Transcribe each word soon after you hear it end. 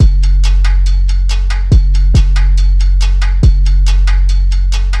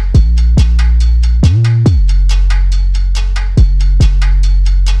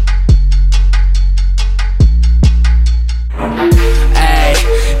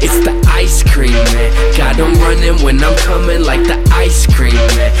running when I'm coming like the ice cream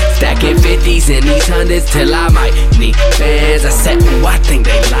man. Stacking 50s and these hundreds till I might need bands. I said, ooh, I think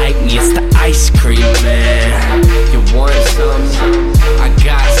they like me. It's the ice cream man. You want some? I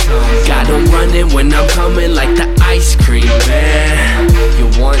got some. Got them running when I'm coming like the ice cream man. You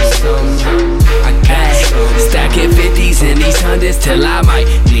want some? I got some. Stacking 50s and these hundreds till I might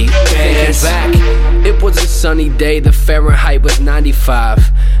need bands. Back, it was a sunny day. The Fahrenheit was 95.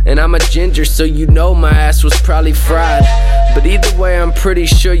 And I'm a ginger, so you know my ass was probably fried. But either way, I'm pretty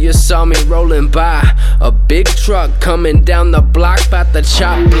sure you saw me rolling by. A big truck coming down the block, bout to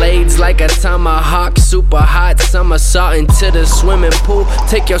chop blades like a tomahawk. Super hot, somersault into the swimming pool.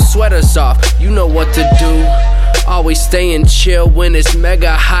 Take your sweaters off, you know what to do. Always staying chill when it's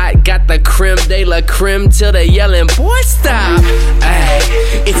mega hot. Got the creme de la creme till they yelling, boy stop. Ay,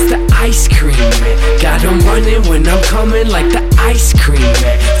 it's the ice cream man. Got them running when I'm coming like the ice cream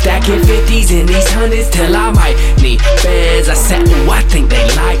man. Stacking 50s and these hundreds till I might need bands. I said, ooh, I think they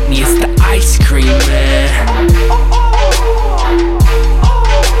like me. It's the ice cream man.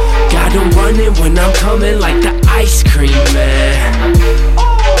 Got them running when I'm coming like the ice cream man.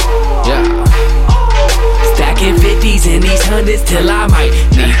 Yeah. Stacking 50s and these hundreds till I might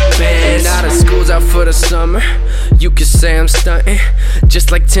need bands. Now the school's out for the summer. You can say I'm stunting.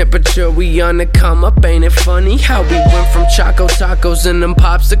 Just like temperature, we on the come up. Ain't it funny how we went from Choco Tacos and them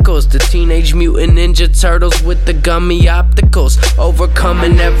popsicles to Teenage Mutant Ninja Turtles with the gummy opticals,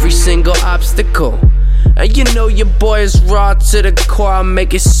 overcoming every single obstacle. And you know your boy is raw to the core. I'll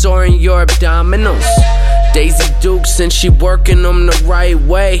make it sore in your abdominals. Daisy Dukes and she working them the right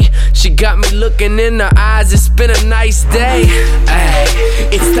way. She got me looking in her eyes, it's been a nice day. Ay,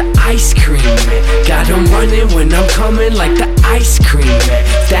 it's the ice cream man. Got them running when I'm coming like the ice cream man.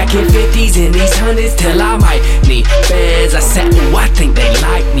 Stacking 50s and these hundreds till I might need bands. I said, ooh, I think they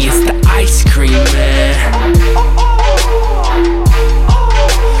like me. It's the ice cream man.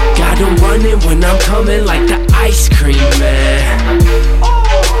 Got them running when I'm coming like the ice cream man.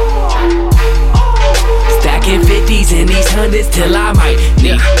 Stacking 50s and these hundreds till I might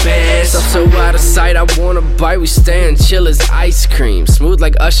need bands. So out of sight, I wanna bite. We stayin' chill as ice cream. Smooth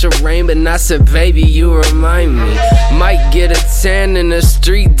like Usher Rain, but I said, baby, you remind me. Might get a tan in the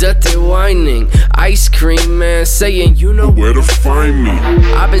street, dirty whining. Ice cream man saying, you know where to find me.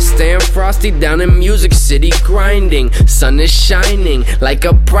 I've been staying frosty down in Music City grinding. Sun is shining like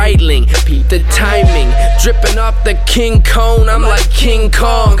a brightling. Peep the timing, dripping off the King Cone. I'm like King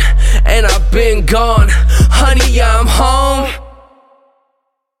Kong, and I've been gone. Honey, I'm home.